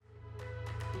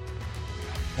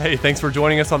Hey, thanks for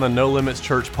joining us on the No Limits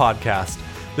Church podcast.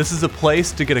 This is a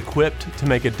place to get equipped to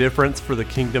make a difference for the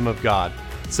kingdom of God.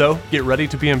 So get ready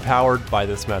to be empowered by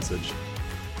this message.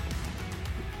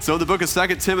 So in the book of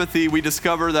 2 Timothy, we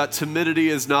discover that timidity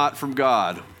is not from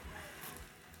God.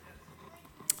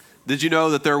 Did you know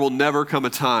that there will never come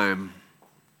a time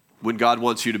when God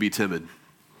wants you to be timid?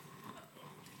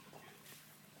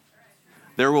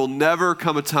 There will never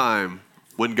come a time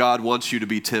when God wants you to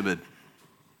be timid.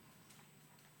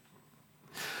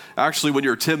 Actually, when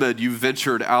you're timid, you've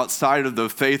ventured outside of the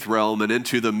faith realm and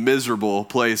into the miserable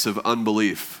place of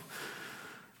unbelief.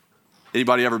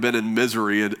 Anybody ever been in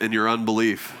misery in your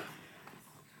unbelief?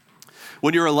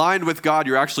 When you're aligned with God,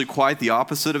 you're actually quite the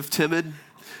opposite of timid.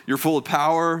 You're full of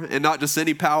power, and not just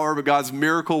any power, but God's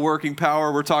miracle-working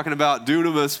power. We're talking about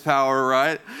dunamis power,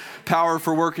 right? Power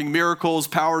for working miracles,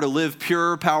 power to live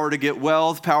pure, power to get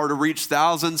wealth, power to reach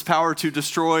thousands, power to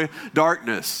destroy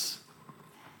darkness.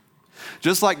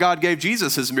 Just like God gave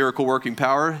Jesus his miracle-working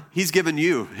power, he's given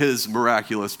you his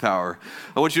miraculous power.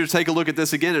 I want you to take a look at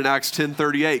this again in Acts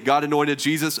 10:38. God anointed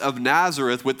Jesus of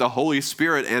Nazareth with the Holy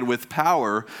Spirit and with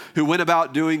power, who went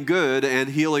about doing good and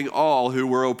healing all who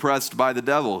were oppressed by the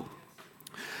devil.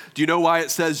 Do you know why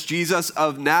it says Jesus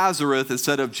of Nazareth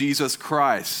instead of Jesus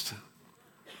Christ?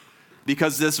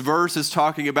 Because this verse is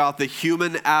talking about the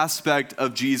human aspect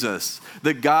of Jesus,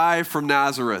 the guy from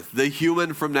Nazareth, the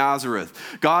human from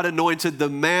Nazareth. God anointed the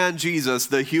man Jesus,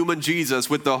 the human Jesus,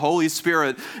 with the Holy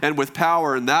Spirit and with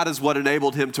power, and that is what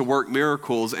enabled him to work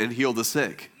miracles and heal the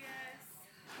sick. Yes.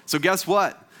 So guess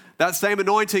what? That same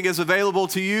anointing is available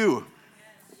to you.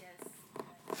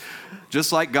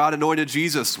 Just like God anointed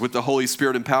Jesus with the Holy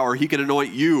Spirit and power, he can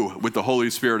anoint you with the Holy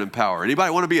Spirit and power.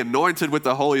 Anybody want to be anointed with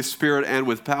the Holy Spirit and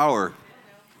with power?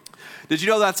 Did you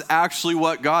know that's actually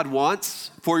what God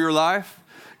wants for your life?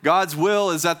 God's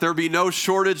will is that there be no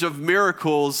shortage of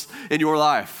miracles in your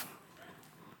life.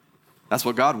 That's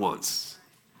what God wants.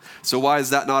 So why is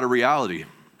that not a reality?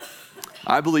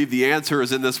 I believe the answer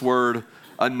is in this word,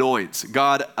 anoint.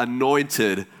 God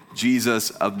anointed Jesus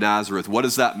of Nazareth. What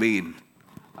does that mean?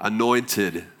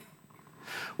 Anointed.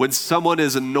 When someone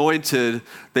is anointed,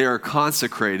 they are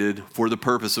consecrated for the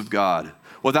purpose of God.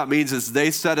 What that means is they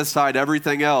set aside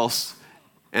everything else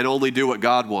and only do what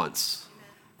God wants.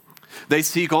 They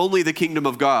seek only the kingdom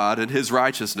of God and his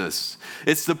righteousness.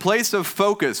 It's the place of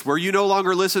focus where you no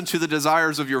longer listen to the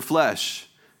desires of your flesh.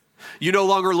 You no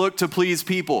longer look to please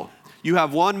people. You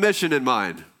have one mission in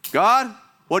mind. God,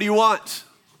 what do you want?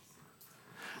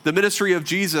 The ministry of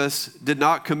Jesus did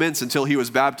not commence until he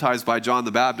was baptized by John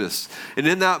the Baptist. And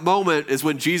in that moment is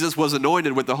when Jesus was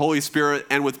anointed with the Holy Spirit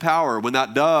and with power, when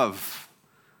that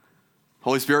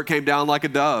Holy Spirit came down like a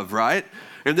dove, right?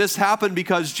 And this happened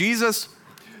because Jesus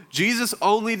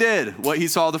only did what he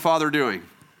saw the Father doing.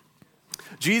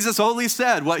 Jesus only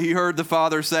said what he heard the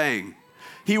Father saying.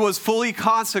 He was fully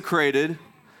consecrated.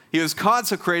 He was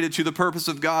consecrated to the purpose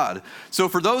of God. So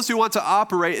for those who want to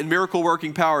operate in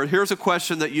miracle-working power, here's a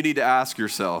question that you need to ask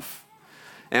yourself.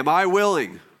 Am I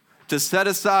willing to set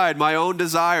aside my own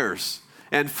desires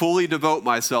and fully devote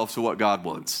myself to what God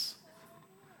wants?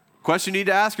 Question you need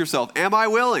to ask yourself, am I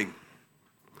willing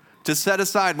to set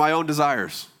aside my own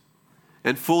desires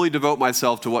and fully devote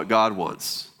myself to what God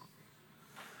wants?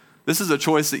 This is a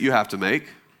choice that you have to make.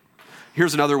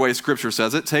 Here's another way Scripture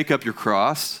says it. Take up your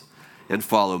cross and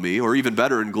follow me. Or even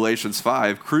better in Galatians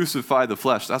 5, crucify the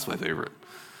flesh. That's my favorite.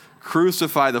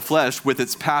 Crucify the flesh with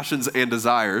its passions and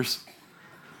desires.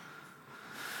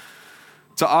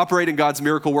 To operate in God's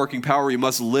miracle-working power, we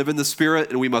must live in the Spirit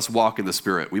and we must walk in the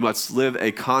Spirit. We must live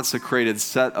a consecrated,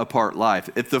 set-apart life.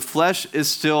 If the flesh is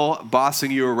still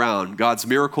bossing you around, God's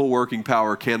miracle-working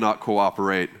power cannot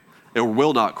cooperate or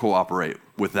will not cooperate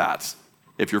with that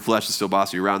if your flesh is still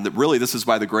bossing you around. Really, this is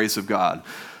by the grace of God.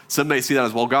 Some may see that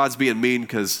as, well, God's being mean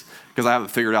because I haven't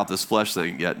figured out this flesh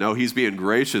thing yet. No, he's being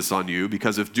gracious on you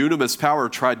because if dunamis power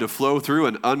tried to flow through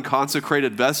an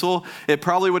unconsecrated vessel, it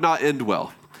probably would not end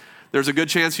well. There's a good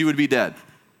chance you would be dead.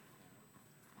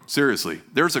 Seriously,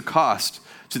 there's a cost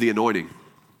to the anointing.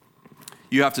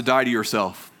 You have to die to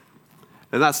yourself,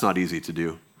 and that's not easy to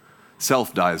do.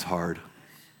 Self dies hard.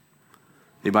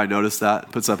 Anybody notice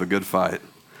that? Puts up a good fight.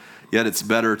 Yet it's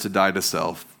better to die to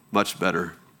self, much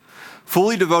better.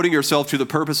 Fully devoting yourself to the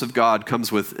purpose of God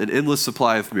comes with an endless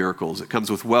supply of miracles. It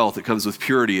comes with wealth. It comes with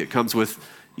purity. It comes with,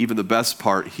 even the best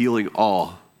part, healing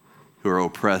all who are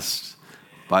oppressed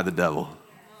by the devil.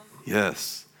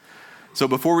 Yes. So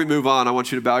before we move on, I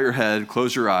want you to bow your head,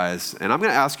 close your eyes, and I'm going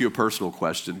to ask you a personal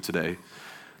question today.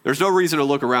 There's no reason to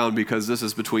look around because this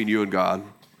is between you and God.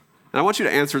 And I want you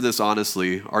to answer this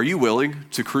honestly. Are you willing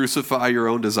to crucify your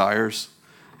own desires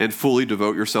and fully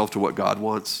devote yourself to what God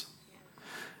wants?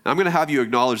 And I'm going to have you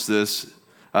acknowledge this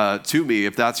to me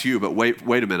if that's you, but wait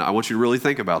a minute. I want you to really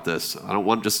think about this. I don't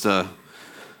want just a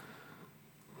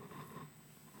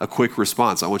quick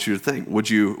response. I want you to think, would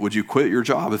you quit your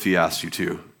job if he asked you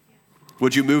to?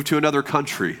 Would you move to another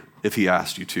country if he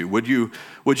asked you to? Would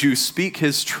you speak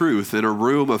his truth in a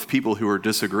room of people who are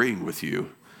disagreeing with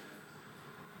you?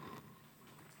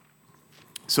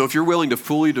 So if you're willing to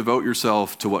fully devote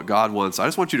yourself to what God wants, I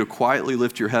just want you to quietly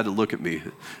lift your head and look at me.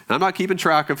 And I'm not keeping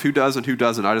track of who does and who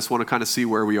doesn't. I just want to kind of see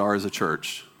where we are as a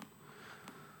church.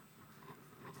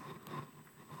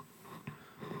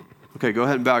 Okay, go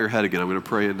ahead and bow your head again. I'm going to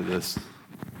pray into this.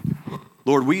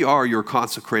 Lord, we are your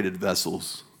consecrated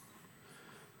vessels.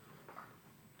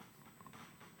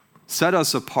 Set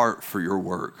us apart for your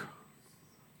work.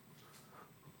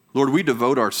 Lord, we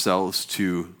devote ourselves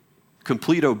to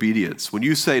complete obedience. When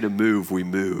you say to move, we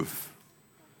move.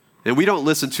 And we don't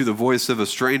listen to the voice of a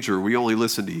stranger. We only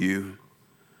listen to you.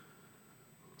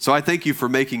 So I thank you for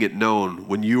making it known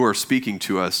when you are speaking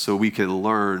to us so we can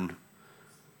learn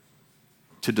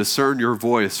to discern your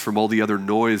voice from all the other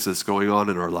noise that's going on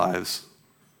in our lives.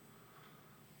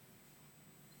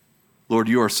 Lord,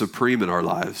 you are supreme in our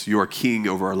lives. You are king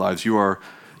over our lives. You are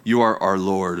our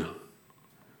Lord.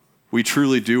 We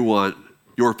truly do want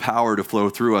your power to flow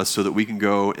through us so that we can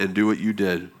go and do what you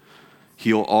did.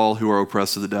 Heal all who are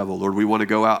oppressed of the devil. Lord, we want to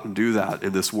go out and do that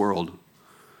in this world.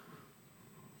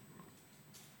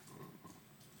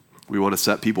 We want to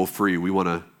set people free. We want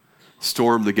to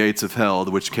storm the gates of hell,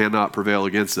 which cannot prevail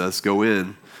against us. Go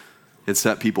in and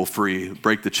set people free.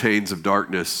 Break the chains of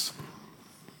darkness.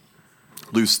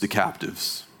 Loose the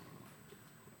captives.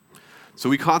 So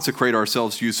we consecrate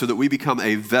ourselves to you so that we become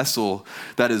a vessel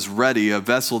that is ready, a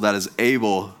vessel that is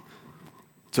able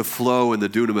to flow in the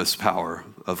dunamis power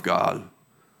of God.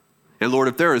 And Lord,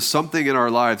 if there is something in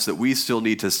our lives that we still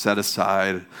need to set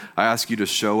aside, I ask you to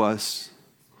show us.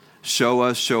 Show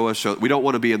us. We don't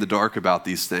want to be in the dark about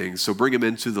these things, so bring them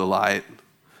into the light.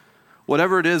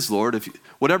 Whatever it is, Lord,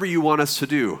 whatever you want us to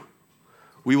do,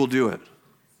 we will do it.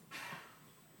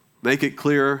 Make it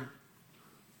clear.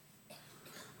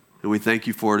 And we thank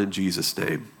you for it in Jesus'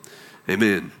 name.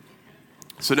 Amen.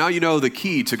 So now you know the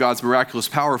key to God's miraculous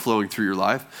power flowing through your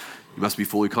life. You must be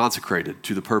fully consecrated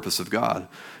to the purpose of God.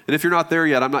 And if you're not there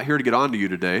yet, I'm not here to get on to you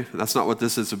today. That's not what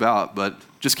this is about. But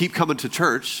just keep coming to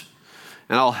church,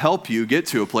 and I'll help you get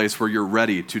to a place where you're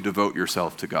ready to devote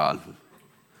yourself to God.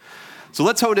 So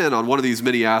let's hone in on one of these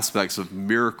many aspects of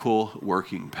miracle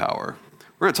working power.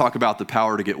 We're going to talk about the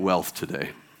power to get wealth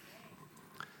today.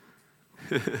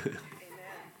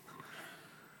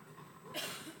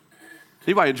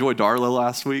 Anybody enjoy Darla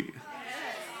last week?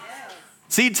 Yes.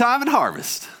 Seed time and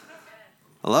harvest.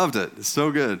 I loved it. It's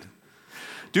so good.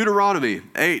 Deuteronomy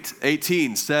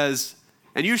 8:18 says,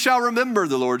 "And you shall remember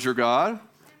the Lord your God,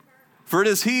 for it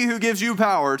is he who gives you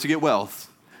power to get wealth,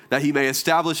 that he may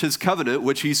establish his covenant,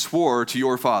 which he swore to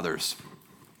your fathers."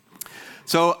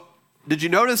 So, did you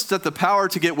notice that the power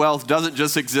to get wealth doesn't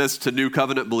just exist to new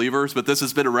covenant believers, but this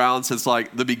has been around since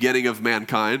like the beginning of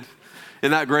mankind?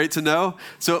 Isn't that great to know?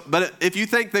 So, but if you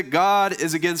think that God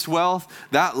is against wealth,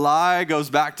 that lie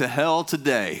goes back to hell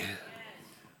today.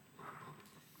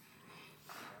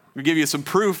 We'll give you some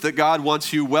proof that God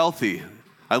wants you wealthy.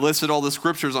 I listed all the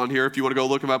scriptures on here if you want to go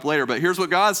look them up later, but here's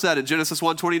what God said in Genesis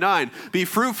 1:29, "Be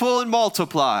fruitful and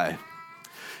multiply."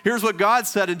 Here's what God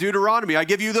said in Deuteronomy, "I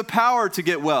give you the power to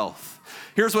get wealth."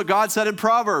 Here's what God said in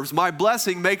Proverbs, "My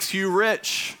blessing makes you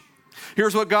rich."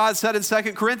 Here's what God said in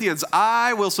 2 Corinthians,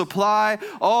 "I will supply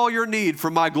all your need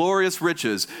from my glorious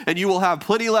riches, and you will have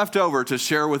plenty left over to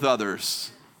share with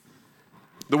others."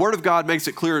 The Word of God makes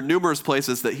it clear in numerous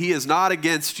places that he is not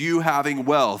against you having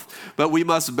wealth, but we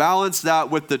must balance that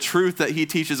with the truth that he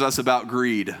teaches us about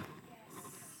greed.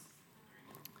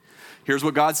 Here's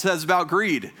what God says about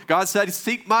greed. God said,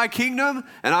 "Seek my kingdom,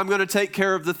 and I'm going to take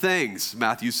care of the things."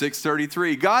 Matthew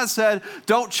 6:33. God said,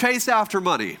 "Don't chase after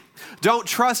money. Don't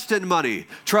trust in money.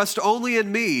 Trust only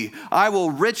in me. I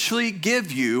will richly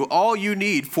give you all you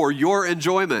need for your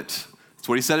enjoyment." That's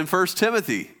what he said in 1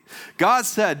 Timothy. God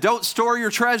said, "Don't store your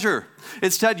treasure.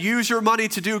 Instead, use your money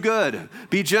to do good.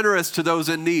 Be generous to those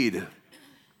in need."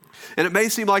 And it may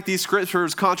seem like these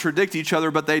scriptures contradict each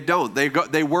other, but they don't.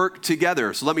 They work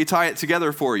together. So let me tie it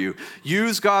together for you.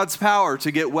 Use God's power to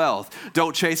get wealth.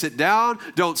 Don't chase it down.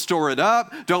 Don't store it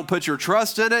up. Don't put your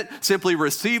trust in it. Simply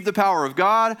receive the power of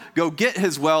God, go get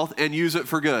his wealth, and use it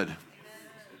for good.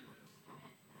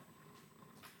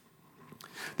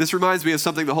 This reminds me of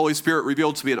something the Holy Spirit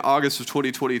revealed to me in August of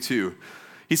 2022.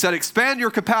 He said, "Expand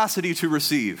your capacity to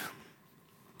receive.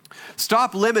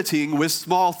 Stop limiting with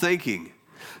small thinking.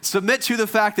 Submit to the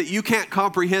fact that you can't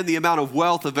comprehend the amount of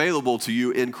wealth available to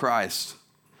you in Christ.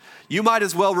 You might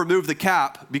as well remove the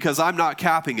cap because I'm not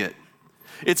capping it.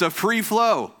 It's a free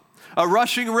flow, a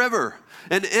rushing river,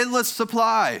 an endless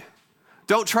supply.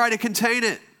 Don't try to contain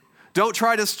it. Don't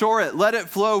try to store it. Let it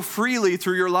flow freely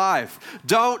through your life.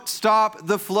 Don't stop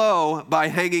the flow by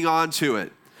hanging on to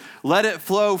it. Let it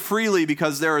flow freely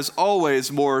because there is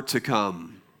always more to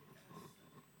come.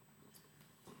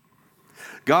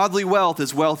 Godly wealth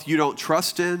is wealth you don't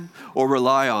trust in or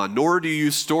rely on, nor do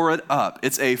you store it up.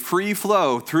 It's a free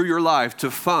flow through your life to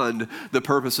fund the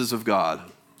purposes of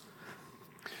God.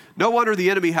 No wonder the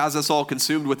enemy has us all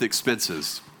consumed with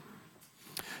expenses.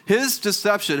 His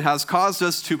deception has caused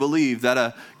us to believe that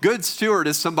a good steward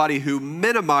is somebody who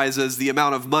minimizes the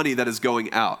amount of money that is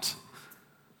going out.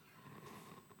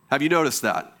 Have you noticed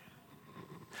that?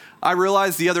 I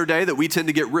realized the other day that we tend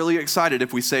to get really excited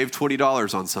if we save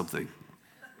 $20 on something.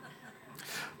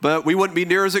 But we wouldn't be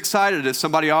near as excited if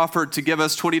somebody offered to give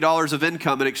us $20 of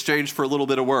income in exchange for a little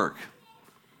bit of work.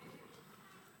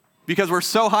 Because we're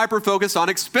so hyper-focused on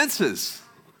expenses.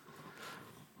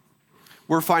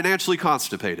 We're financially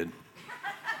constipated.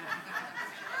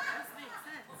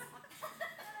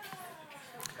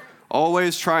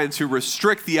 Always trying to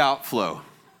restrict the outflow.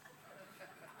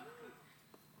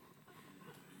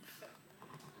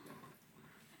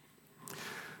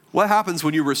 What happens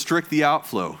when you restrict the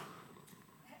outflow?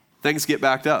 Things get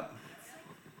backed up.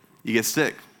 You get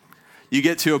sick. You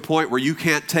get to a point where you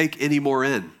can't take any more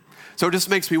in. So it just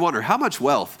makes me wonder, how much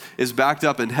wealth is backed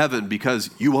up in heaven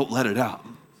because you won't let it out?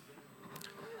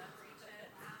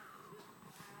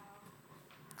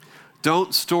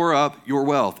 Don't store up your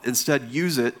wealth. Instead,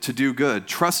 use it to do good,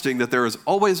 trusting that there is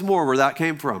always more where that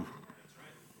came from.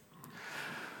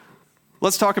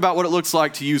 Let's talk about what it looks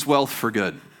like to use wealth for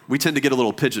good. We tend to get a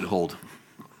little pigeonholed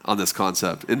on this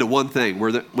concept into one thing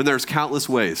when there's countless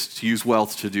ways to use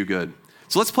wealth to do good.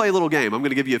 So let's play a little game. I'm going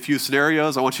to give you a few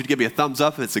scenarios. I want you to give me a thumbs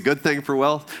up if it's a good thing for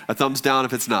wealth, a thumbs down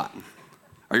if it's not.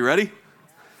 Are you ready?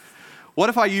 What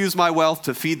if I use my wealth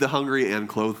to feed the hungry and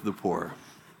clothe the poor?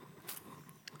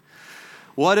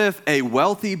 What if a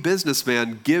wealthy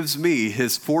businessman gives me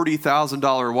his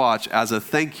 $40,000 watch as a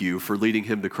thank you for leading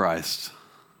him to Christ?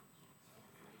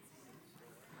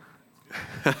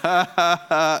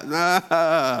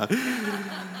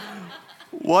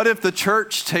 What if the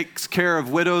church takes care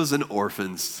of widows and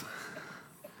orphans?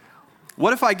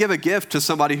 What if I give a gift to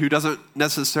somebody who doesn't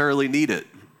necessarily need it?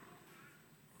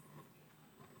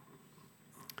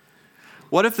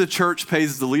 What if the church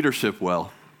pays the leadership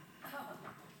well?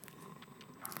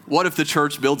 What if the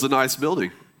church builds a nice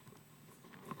building?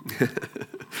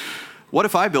 What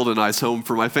if I build a nice home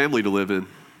for my family to live in?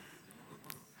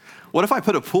 What if I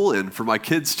put a pool in for my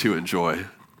kids to enjoy?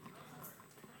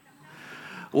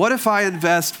 What if I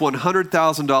invest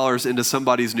 $100,000 into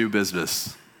somebody's new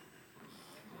business?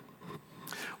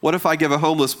 What if I give a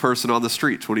homeless person on the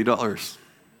street $20?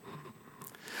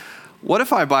 What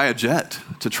if I buy a jet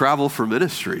to travel for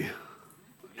ministry?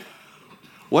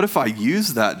 What if I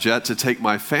use that jet to take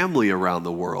my family around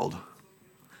the world?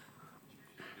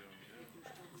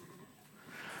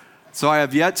 So I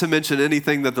have yet to mention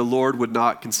anything that the Lord would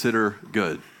not consider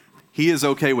good. He is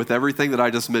okay with everything that I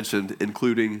just mentioned,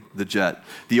 including the jet.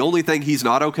 The only thing he's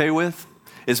not okay with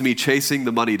is me chasing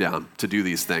the money down to do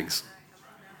these things.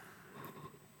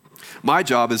 My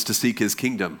job is to seek his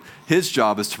kingdom. His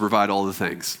job is to provide all the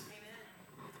things.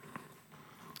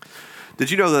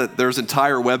 Did you know that there's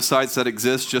entire websites that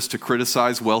exist just to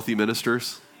criticize wealthy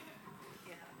ministers?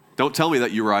 Don't tell me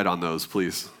that you ride on those,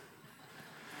 please.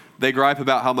 They gripe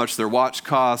about how much their watch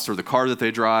costs or the car that they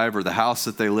drive or the house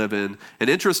that they live in. And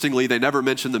interestingly, they never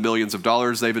mention the millions of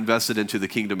dollars they've invested into the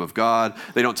kingdom of God.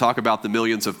 They don't talk about the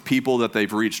millions of people that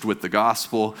they've reached with the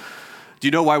gospel. Do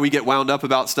you know why we get wound up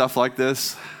about stuff like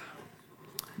this?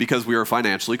 Because we are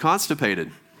financially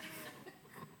constipated.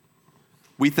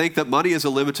 We think that money is a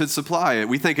limited supply.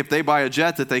 We think if they buy a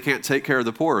jet that they can't take care of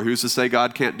the poor. Who's to say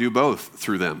God can't do both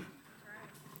through them?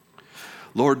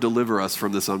 Lord, deliver us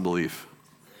from this unbelief.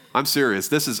 I'm serious.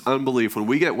 This is unbelief. When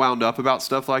we get wound up about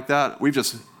stuff like that,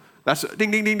 that's ding,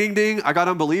 ding, ding, ding, ding. I got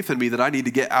unbelief in me that I need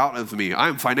to get out of me. I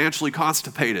am financially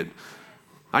constipated.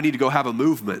 I need to go have a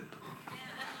movement.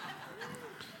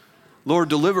 Lord,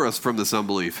 deliver us from this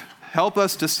unbelief. Help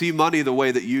us to see money the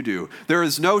way that you do. There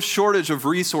is no shortage of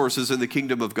resources in the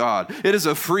kingdom of God. It is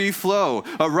a free flow,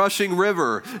 a rushing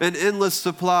river, an endless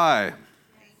supply.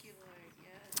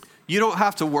 You don't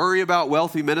have to worry about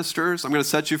wealthy ministers. I'm going to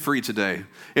set you free today.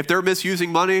 If they're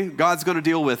misusing money, God's going to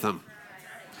deal with them.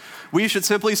 We should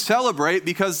simply celebrate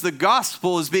because the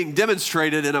gospel is being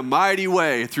demonstrated in a mighty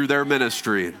way through their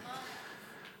ministry.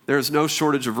 There is no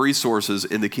shortage of resources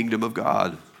in the kingdom of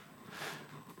God.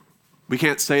 We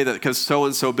can't say that because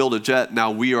so-and-so built a jet, now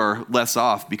we are less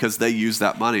off because they use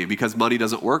that money, because money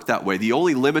doesn't work that way. The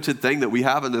only limited thing that we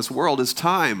have in this world is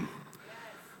time.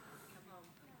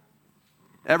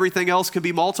 Everything else can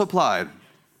be multiplied.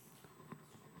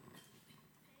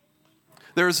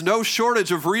 There is no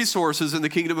shortage of resources in the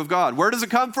kingdom of God. Where does it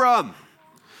come from?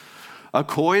 A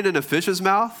coin in a fish's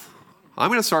mouth? I'm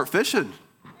going to start fishing.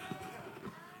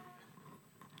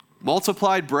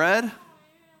 Multiplied bread?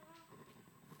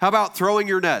 How about throwing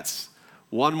your nets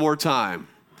one more time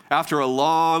after a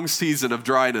long season of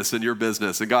dryness in your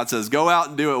business? And God says, go out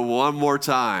and do it one more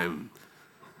time.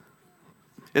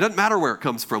 It doesn't matter where it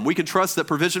comes from. We can trust that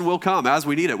provision will come as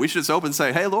we need it. We should just open and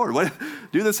say, hey, Lord,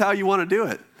 do this how you want to do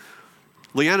it.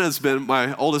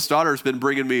 My oldest daughter has been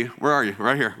bringing me, where are you?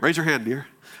 Right here. Raise your hand, dear.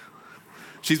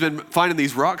 She's been finding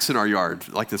these rocks in our yard,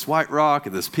 like this white rock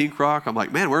and this pink rock. I'm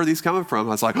like, man, where are these coming from? I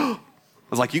was like, you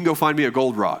can go find me a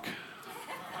gold rock.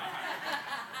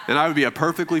 And I would be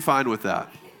perfectly fine with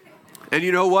that. And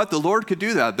you know what? The Lord could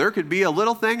do that. There could be a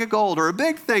little thing of gold or a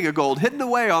big thing of gold hidden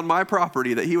away on my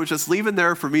property that he was just leaving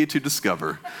there for me to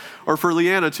discover or for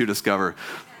Leanna to discover.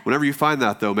 Whenever you find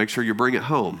that, though, make sure you bring it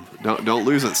home. Don't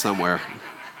lose it somewhere.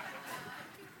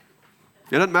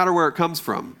 It doesn't matter where it comes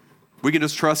from. We can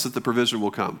just trust that the provision will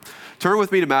come. Turn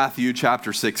with me to Matthew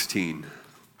chapter 16.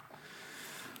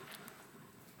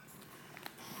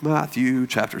 Matthew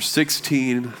chapter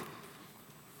 16.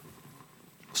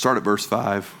 Start at verse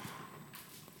 5.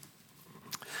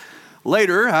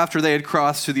 Later, after they had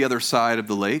crossed to the other side of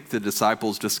the lake, the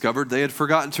disciples discovered they had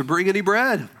forgotten to bring any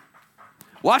bread.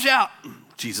 Watch out,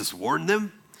 Jesus warned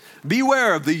them.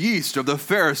 Beware of the yeast of the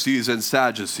Pharisees and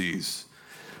Sadducees.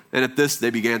 And at this,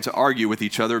 they began to argue with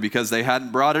each other because they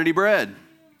hadn't brought any bread.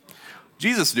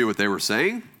 Jesus knew what they were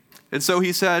saying. And so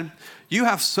he said, you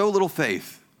have so little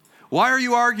faith. Why are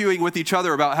you arguing with each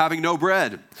other about having no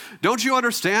bread? Don't you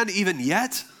understand even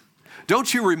yet?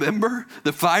 Don't you remember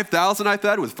the 5,000 I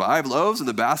fed with 5 loaves and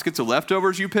the baskets of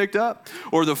leftovers you picked up?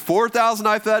 Or the 4,000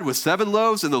 I fed with 7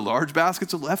 loaves and the large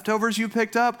baskets of leftovers you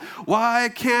picked up? Why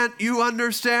can't you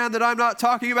understand that I'm not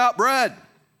talking about bread?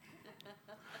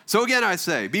 So again, I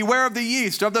say, beware of the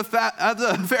yeast of the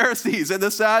Pharisees and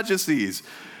the Sadducees.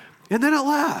 And then at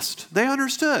last, they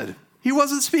understood. He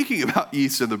wasn't speaking about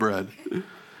yeast in the bread,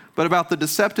 but about the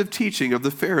deceptive teaching of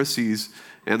the Pharisees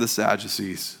and the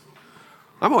Sadducees.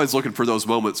 I'm always looking for those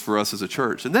moments for us as a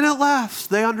church. And then at last,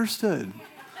 they understood.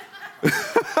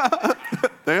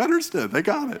 They understood. They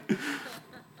got it.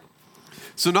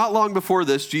 So not long before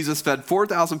this, Jesus fed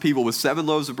 4,000 people with 7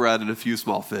 loaves of bread and a few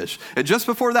small fish. And just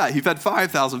before that, he fed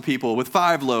 5,000 people with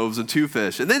 5 loaves and 2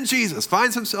 fish. And then Jesus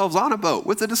finds himself on a boat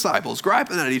with the disciples,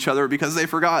 griping at each other because they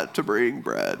forgot to bring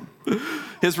bread.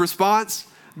 His response,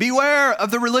 beware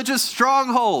of the religious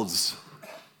strongholds,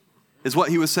 is what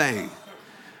he was saying.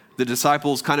 The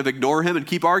disciples kind of ignore him and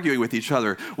keep arguing with each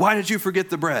other. Why did you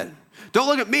forget the bread? Don't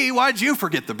look at me. Why did you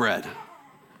forget the bread?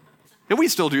 And we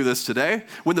still do this today.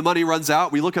 When the money runs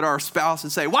out, we look at our spouse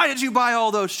and say, why did you buy all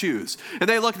those shoes? And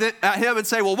they look at him and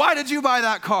say, well, why did you buy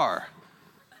that car?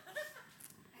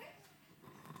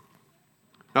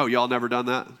 Oh, y'all never done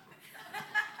that?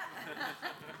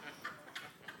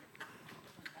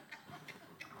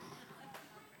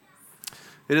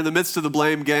 And in the midst of the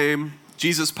blame game,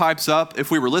 Jesus pipes up,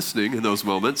 if we were listening in those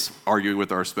moments, arguing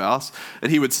with our spouse,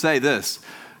 and he would say this,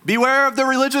 beware of the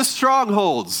religious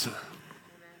strongholds.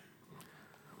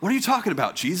 What are you talking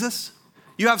about, Jesus?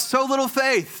 You have so little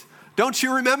faith. Don't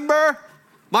you remember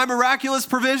my miraculous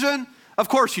provision? Of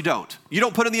course you don't. You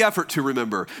don't put in the effort to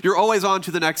remember. You're always on to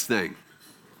the next thing.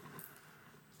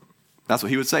 That's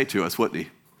what he would say to us, wouldn't he?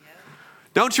 Yeah.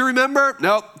 Don't you remember?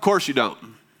 No, of course you don't.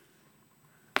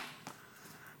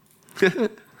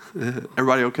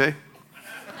 Everybody okay?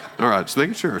 All right, just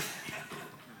making sure.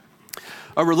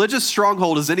 A religious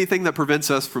stronghold is anything that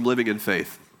prevents us from living in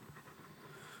faith.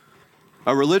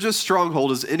 A religious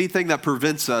stronghold is anything that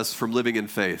prevents us from living in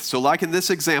faith. So like in this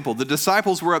example, the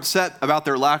disciples were upset about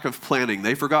their lack of planning.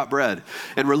 They forgot bread.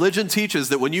 And religion teaches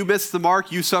that when you miss the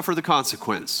mark, you suffer the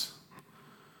consequence.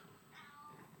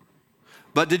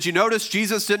 But did you notice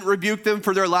Jesus didn't rebuke them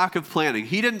for their lack of planning?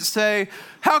 He didn't say,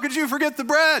 how could you forget the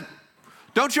bread?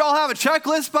 Don't you all have a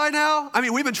checklist by now? I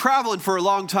mean, we've been traveling for a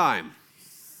long time.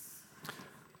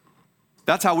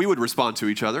 That's how we would respond to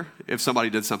each other if somebody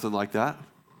did something like that.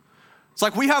 It's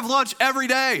like, we have lunch every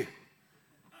day.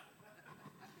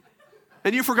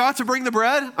 And you forgot to bring the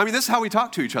bread? I mean, this is how we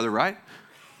talk to each other, right?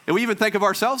 And we even think of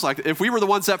ourselves like, if we were the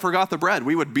ones that forgot the bread,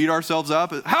 we would beat ourselves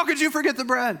up. How could you forget the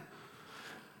bread?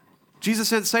 Jesus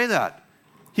didn't say that.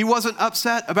 He wasn't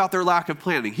upset about their lack of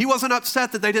planning. He wasn't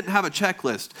upset that they didn't have a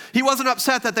checklist. He wasn't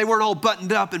upset that they weren't all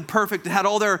buttoned up and perfect and had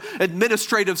all their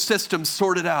administrative systems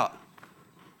sorted out.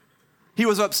 He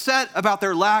was upset about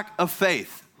their lack of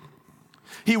faith.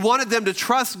 He wanted them to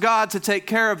trust God to take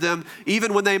care of them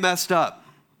even when they messed up.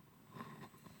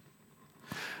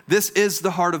 This is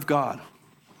the heart of God.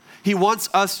 He wants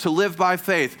us to live by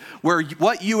faith, where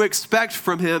what you expect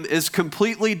from him is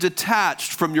completely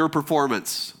detached from your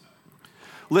performance.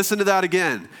 Listen to that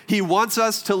again. He wants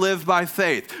us to live by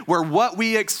faith, where what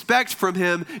we expect from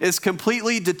him is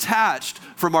completely detached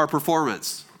from our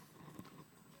performance.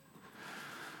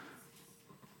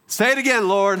 Say it again,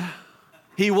 Lord.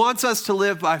 He wants us to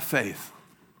live by faith,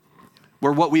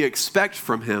 where what we expect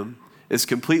from him is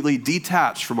completely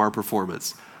detached from our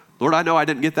performance. Lord, I know I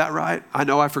didn't get that right. I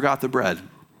know I forgot the bread,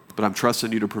 but I'm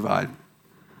trusting you to provide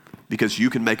because you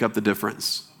can make up the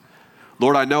difference.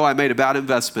 Lord, I know I made a bad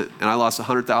investment and I lost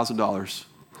 $100,000,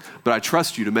 but I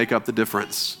trust you to make up the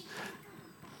difference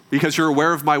because you're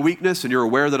aware of my weakness and you're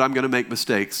aware that I'm going to make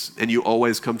mistakes, and you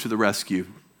always come to the rescue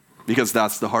because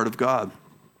that's the heart of God.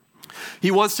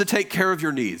 He wants to take care of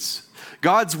your needs.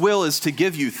 God's will is to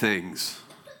give you things.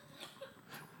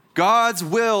 God's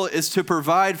will is to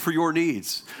provide for your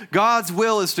needs. God's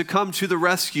will is to come to the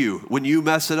rescue when you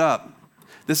mess it up.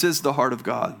 This is the heart of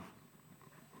God.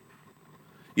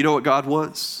 You know what God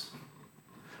wants?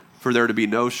 For there to be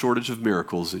no shortage of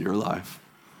miracles in your life.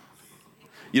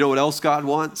 You know what else God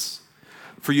wants?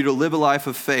 For you to live a life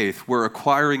of faith where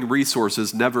acquiring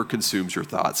resources never consumes your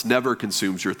thoughts, never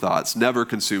consumes your thoughts, never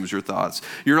consumes your thoughts.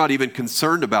 You're not even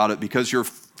concerned about it because you're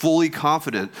fully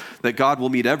confident that God will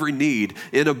meet every need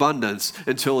in abundance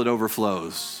until it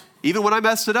overflows. Even when I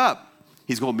messed it up,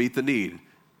 he's going to meet the need.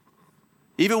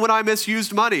 Even when I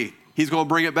misused money, he's going to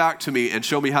bring it back to me and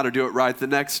show me how to do it right the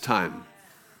next time.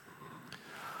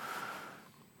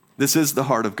 This is the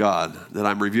heart of God that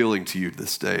I'm revealing to you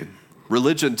this day.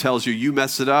 Religion tells you you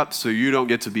mess it up so you don't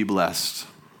get to be blessed.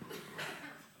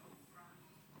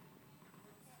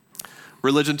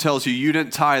 Religion tells you you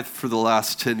didn't tithe for the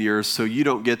last 10 years so you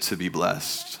don't get to be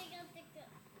blessed.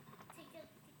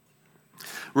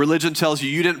 Religion tells you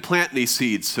you didn't plant any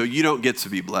seeds so you don't get to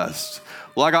be blessed.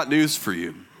 Well, I got news for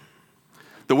you.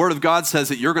 The Word of God says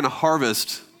that you're going to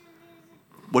harvest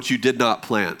what you did not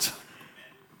plant,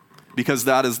 because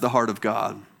that is the heart of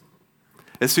God.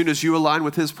 As soon as you align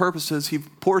with his purposes, he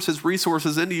pours his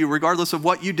resources into you, regardless of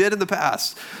what you did in the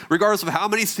past, regardless of how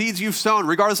many seeds you've sown,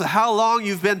 regardless of how long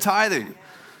you've been tithing.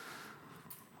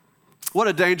 What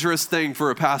a dangerous thing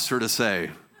for a pastor to say,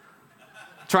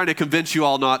 trying to convince you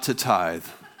all not to tithe.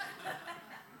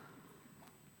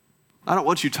 I don't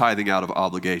want you tithing out of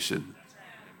obligation.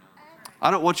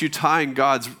 I don't want you tying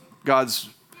God's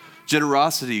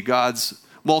generosity, God's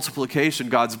multiplication,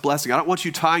 God's blessing. I don't want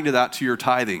you tying to that, to your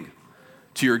tithing,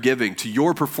 to your giving, to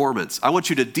your performance. I want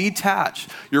you to detach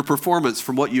your performance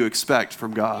from what you expect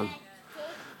from God.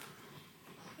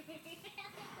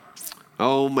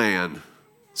 Oh, man.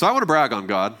 So I want to brag on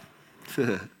God.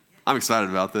 I'm excited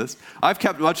about this. I've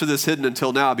kept much of this hidden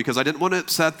until now because I didn't want to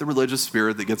upset the religious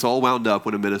spirit that gets all wound up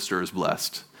when a minister is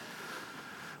blessed.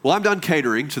 Well, I'm done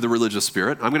catering to the religious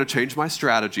spirit. I'm going to change my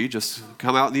strategy, just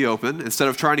come out in the open. Instead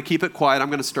of trying to keep it quiet, I'm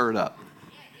going to stir it up.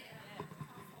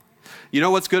 You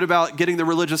know what's good about getting the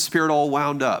religious spirit all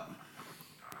wound up?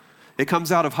 It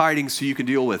comes out of hiding so you can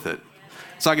deal with it.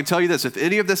 So I can tell you this, if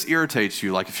any of this irritates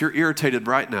you, like if you're irritated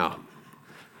right now,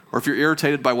 or if you're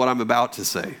irritated by what I'm about to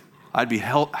say, I'd be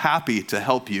happy to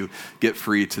help you get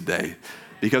free today.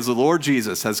 Because the Lord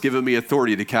Jesus has given me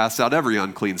authority to cast out every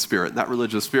unclean spirit. And that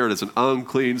religious spirit is an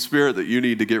unclean spirit that you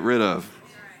need to get rid of.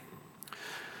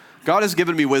 God has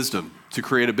given me wisdom to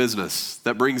create a business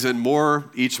that brings in more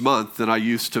each month than I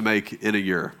used to make in a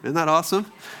year. Isn't that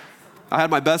awesome? I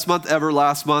had my best month ever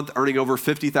last month, earning over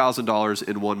 $50,000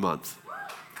 in 1 month.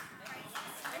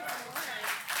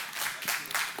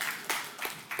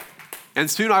 And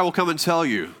soon I will come and tell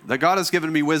you that God has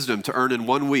given me wisdom to earn in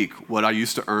 1 week what I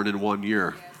used to earn in 1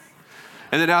 year.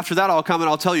 And then after that, I'll come and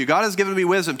I'll tell you, God has given me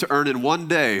wisdom to earn in 1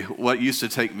 day what used to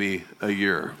take me a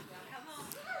year.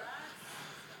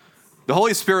 The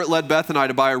Holy Spirit led Beth and I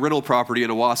to buy a rental property in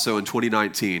Owasso in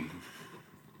 2019.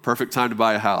 Perfect time to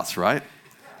buy a house, right?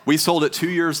 We sold it 2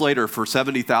 years later for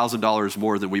 $70,000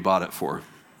 more than we bought it for,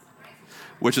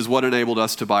 which is what enabled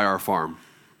us to buy our farm.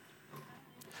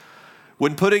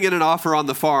 When putting in an offer on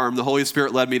the farm, the Holy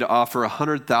Spirit led me to offer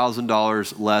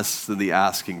 $100,000 less than the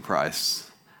asking price.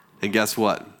 And guess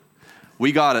what?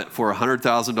 We got it for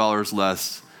 $100,000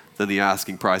 less than the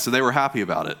asking price, and they were happy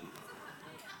about it.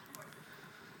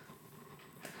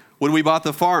 When we bought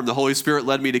the farm, the Holy Spirit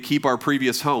led me to keep our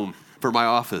previous home for my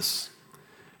office.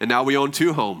 And now we own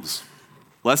 2 homes,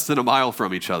 less than a mile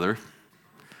from each other,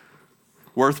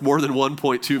 worth more than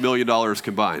 $1.2 million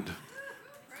combined.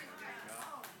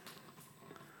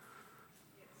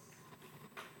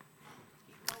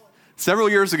 Several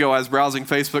years ago, I was browsing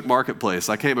Facebook Marketplace.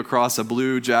 I came across a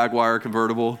blue Jaguar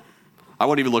convertible. I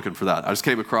wasn't even looking for that. I just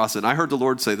came across it, and I heard the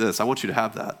Lord say this: I want you to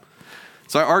have that.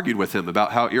 So I argued with him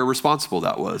about how irresponsible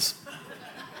that was.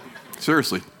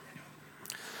 Seriously.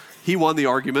 He won the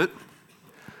argument.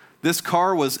 This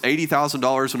car was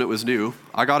 $80,000 when it was new.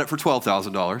 I got it for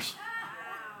 $12,000.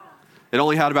 It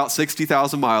only had about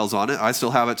 60,000 miles on it. I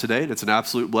still have it today, and it's an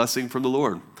absolute blessing from the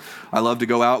Lord. I love to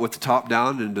go out with the top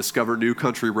down and discover new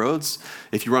country roads.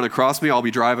 If you run across me, I'll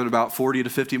be driving about 40 to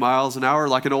 50 miles an hour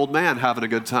like an old man having a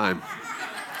good time.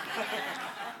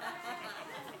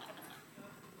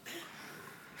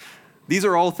 These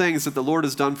are all things that the Lord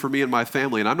has done for me and my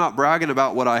family, and I'm not bragging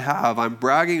about what I have. I'm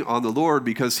bragging on the Lord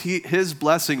because His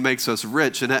blessing makes us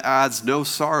rich, and it adds no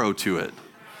sorrow to it.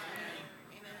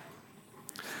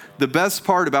 The best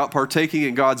part about partaking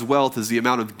in God's wealth is the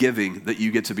amount of giving that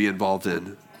you get to be involved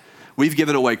in. We've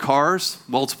given away cars,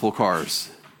 multiple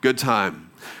cars, good time.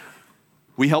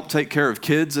 We help take care of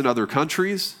kids in other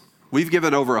countries. We've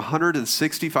given over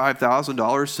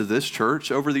 $165,000 to this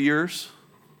church over the years.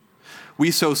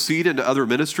 We sow seed into other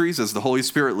ministries as the Holy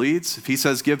Spirit leads. If He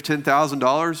says give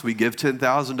 $10,000, we give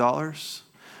 $10,000.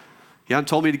 He hasn't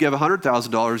told me to give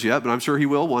 $100,000 yet, but I'm sure He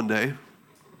will one day.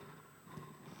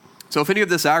 So if any of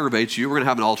this aggravates you, we're going to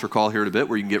have an altar call here in a bit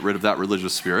where you can get rid of that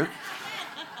religious spirit.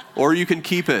 Or you can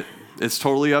keep it. It's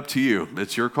totally up to you.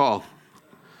 It's your call.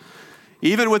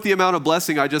 Even with the amount of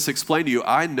blessing I just explained to you,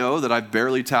 I know that I've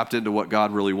barely tapped into what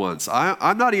God really wants.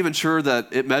 I'm not even sure that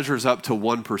it measures up to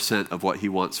 1% of what He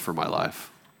wants for my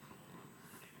life.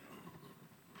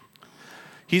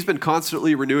 He's been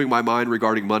constantly renewing my mind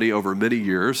regarding money over many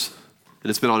years, and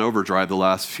it's been on overdrive the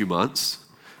last few months.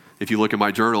 If you look at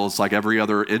my journal, it's like every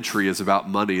other entry is about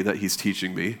money that He's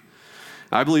teaching me.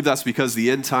 I believe that's because the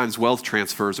end times wealth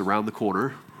transfer is around the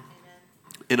corner.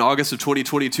 In August of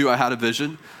 2022, I had a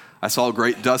vision. I saw a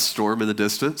great dust storm in the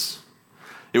distance.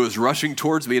 It was rushing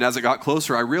towards me, and as it got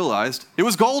closer, I realized it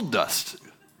was gold dust.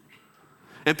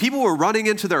 And people were running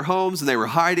into their homes, and they were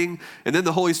hiding, and then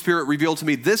the Holy Spirit revealed to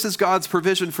me, this is God's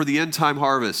provision for the end time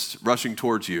harvest rushing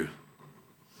towards you.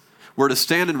 We're to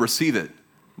stand and receive it,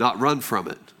 not run from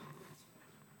it.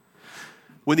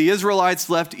 When the Israelites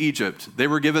left Egypt, they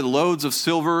were given loads of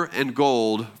silver and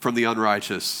gold from the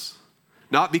unrighteous.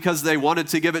 Not because they wanted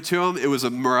to give it to them, it was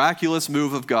a miraculous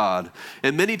move of God.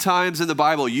 And many times in the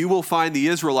Bible, you will find the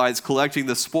Israelites collecting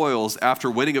the spoils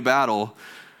after winning a battle.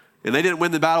 And they didn't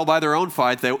win the battle by their own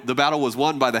fight. The battle was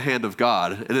won by the hand of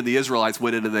God. And then the Israelites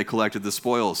went in and they collected the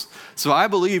spoils. So I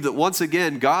believe that once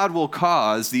again, God will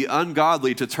cause the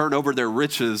ungodly to turn over their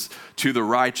riches to the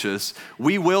righteous.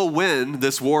 We will win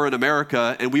this war in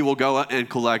America, and we will go and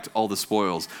collect all the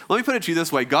spoils. Let me put it to you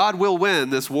this way. God will win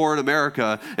this war in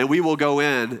America, and we will go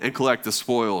in and collect the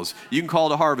spoils. You can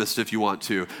call it a harvest if you want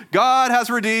to. God has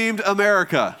redeemed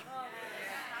America.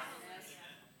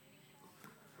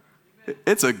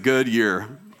 It's a good year.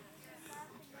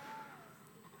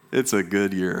 It's a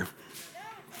good year.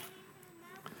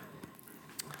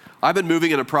 I've been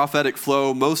moving in a prophetic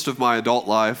flow most of my adult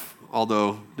life,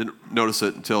 although didn't notice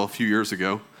it until a few years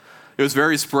ago. It was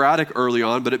very sporadic early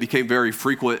on, but it became very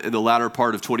frequent in the latter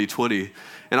part of 2020.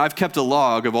 And I've kept a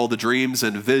log of all the dreams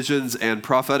and visions and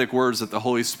prophetic words that the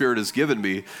Holy Spirit has given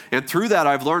me. And through that,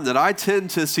 I've learned that I tend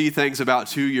to see things about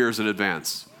 2 years in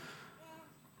advance.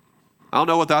 I don't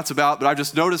know what that's about, but I've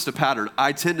just noticed a pattern.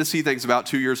 I tend to see things about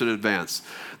 2 years in advance.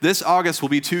 This August will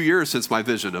be 2 years since my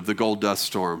vision of the gold dust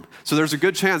storm. So there's a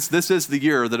good chance this is the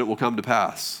year that it will come to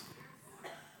pass.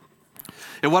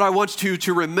 And what I want you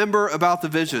to remember about the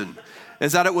vision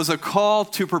is that it was a call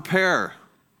to prepare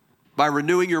by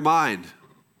renewing your mind.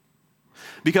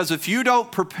 Because if you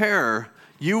don't prepare,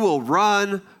 you will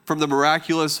run from the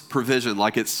miraculous provision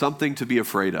like it's something to be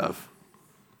afraid of.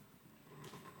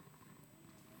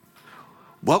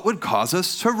 What would cause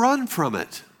us to run from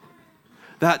it?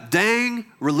 That dang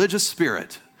religious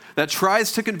spirit that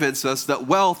tries to convince us that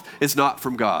wealth is not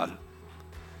from God.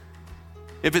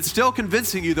 If it's still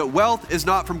convincing you that wealth is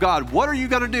not from God, what are you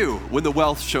going to do when the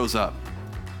wealth shows up?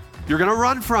 You're going to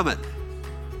run from it.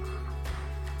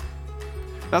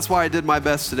 That's why I did my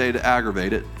best today to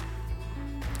aggravate it,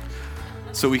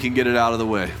 so we can get it out of the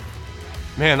way.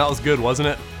 Man, that was good, wasn't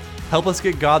it? Help us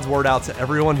get God's word out to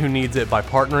everyone who needs it by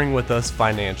partnering with us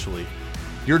financially.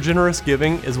 Your generous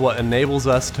giving is what enables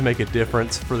us to make a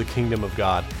difference for the kingdom of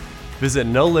God. Visit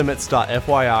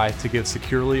nolimits.fyi to give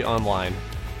securely online.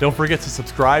 Don't forget to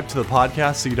subscribe to the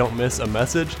podcast so you don't miss a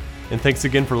message. And thanks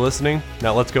again for listening.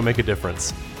 Now let's go make a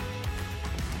difference.